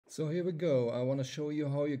So here we go. I want to show you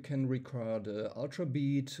how you can record Ultra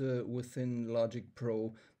Beat within Logic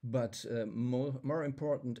Pro, but more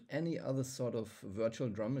important, any other sort of virtual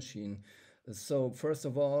drum machine. So first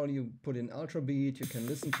of all, you put in Ultra Beat, you can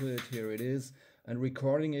listen to it, here it is. And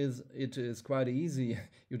recording it is quite easy.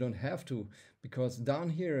 You don't have to, because down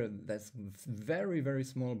here, that's very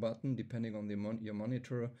small button, depending on your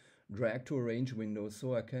monitor, drag to a range window.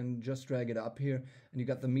 So I can just drag it up here, and you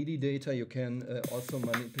got the MIDI data. You can also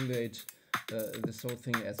manipulate this whole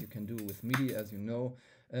thing as you can do with MIDI, as you know.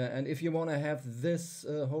 And if you want to have this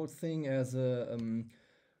whole thing as a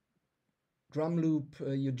drum loop,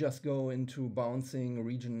 you just go into bouncing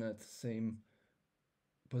region at the same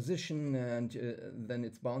position, and then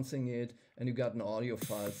it's bouncing it, and you got an audio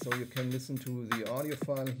file. So you can listen to the audio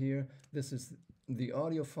file here. This is the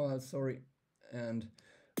audio file, sorry, and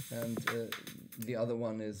the other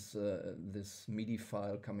one is this MIDI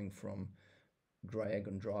file coming from drag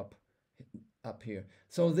and drop up here.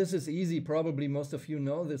 So this is easy, probably most of you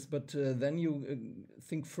know this, but then you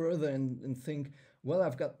think further and think, well,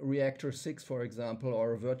 I've got Reaktor 6, for example,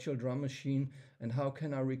 or a virtual drum machine, and how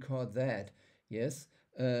can I record that? Yes,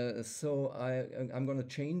 so I'm going to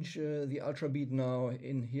change the Ultra Beat now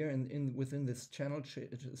in here and within this channel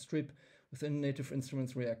strip within Native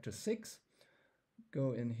Instruments Reaktor 6.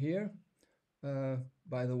 Go in here.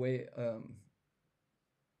 By the way,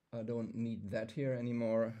 I don't need that here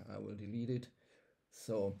anymore. I will delete it.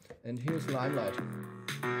 So, and here's Limelight.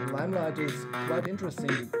 And Limelight is quite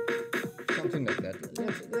interesting. Something like that.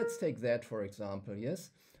 Let's take that for example.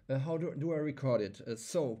 Yes. How do I record it?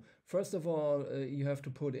 So first of all, you have to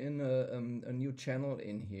put in a new channel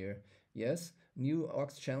in here. Yes, new aux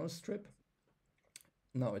channel strip.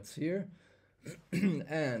 Now it's here.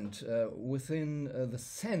 And within the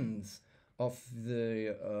sense of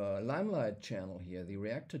the Limelight channel here, the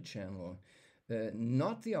Reaktor channel,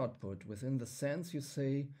 not the output, within the sense you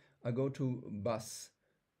say, I go to bus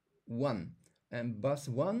 1. And bus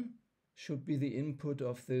 1 should be the input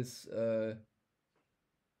of this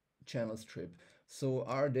channel strip. So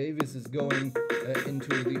R. Davis is going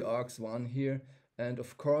into the aux 1 here. And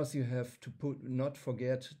of course you have to not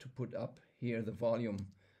forget to put up here the volume.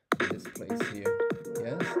 This place here,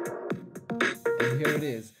 yes, and here it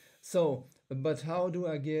is. So, but how do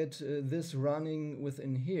I get this running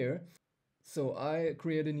within here? So I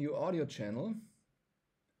create a new audio channel.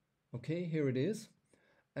 Okay, here it is,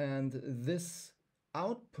 and this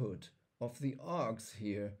output of the aux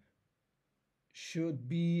here should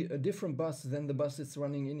be a different bus than the bus it's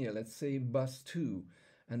running in here. Let's say bus 2,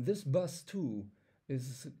 and this bus 2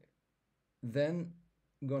 is then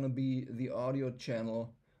gonna be the audio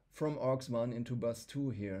channel from aux 1 into bus 2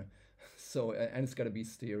 here. So, and it's got to be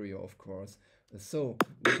stereo, of course. So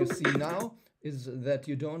what you see now is that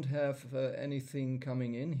you don't have anything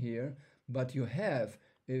coming in here, but you have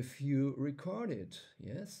if you record it.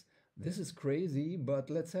 Yes, this is crazy, but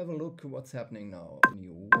let's have a look what's happening now.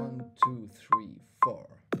 1, 2, 3, 4.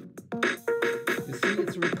 You see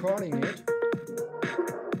it's recording it,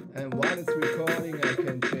 and while it's recording I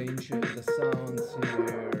can change the sounds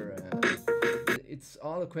here. It's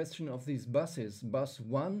all a question of these buses. Bus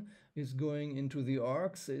 1 is going into the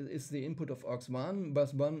aux, is the input of aux 1.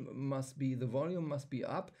 Bus 1 must be, the volume must be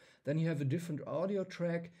up. Then you have a different audio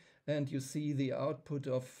track, and you see the output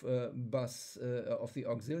of of the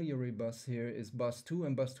auxiliary bus here is bus 2,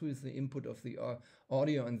 and bus 2 is the input of the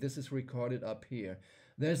audio, and this is recorded up here.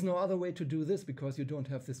 There's no other way to do this because you don't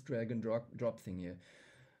have this drag and drop thing here.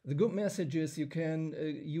 The good message is you can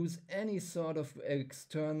use any sort of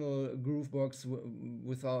external groovebox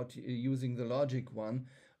without using the Logic one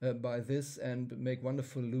by this, and make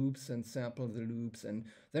wonderful loops and sample the loops and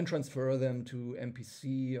then transfer them to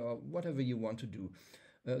MPC or whatever you want to do.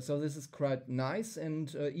 So this is quite nice,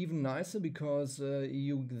 and even nicer because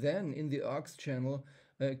you then in the aux channel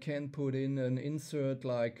can put in an insert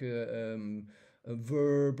like a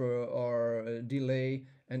verb or a delay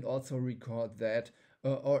and also record that.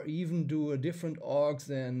 Or even do a different aux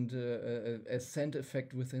and a send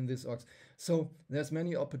effect within this aux. So there's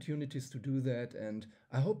many opportunities to do that, and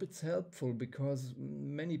I hope it's helpful because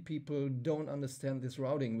many people don't understand this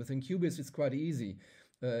routing. Within Cubase it's quite easy.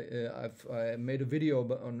 I made a video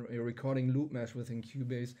on recording loop mesh within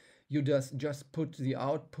Cubase. You just put the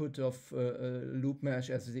output of loop mesh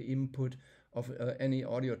as the input of any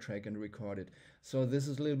audio track and record it. So this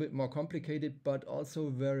is a little bit more complicated, but also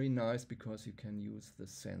very nice because you can use the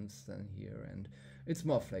sense than here, and it's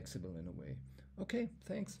more flexible in a way. Okay,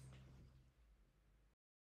 thanks.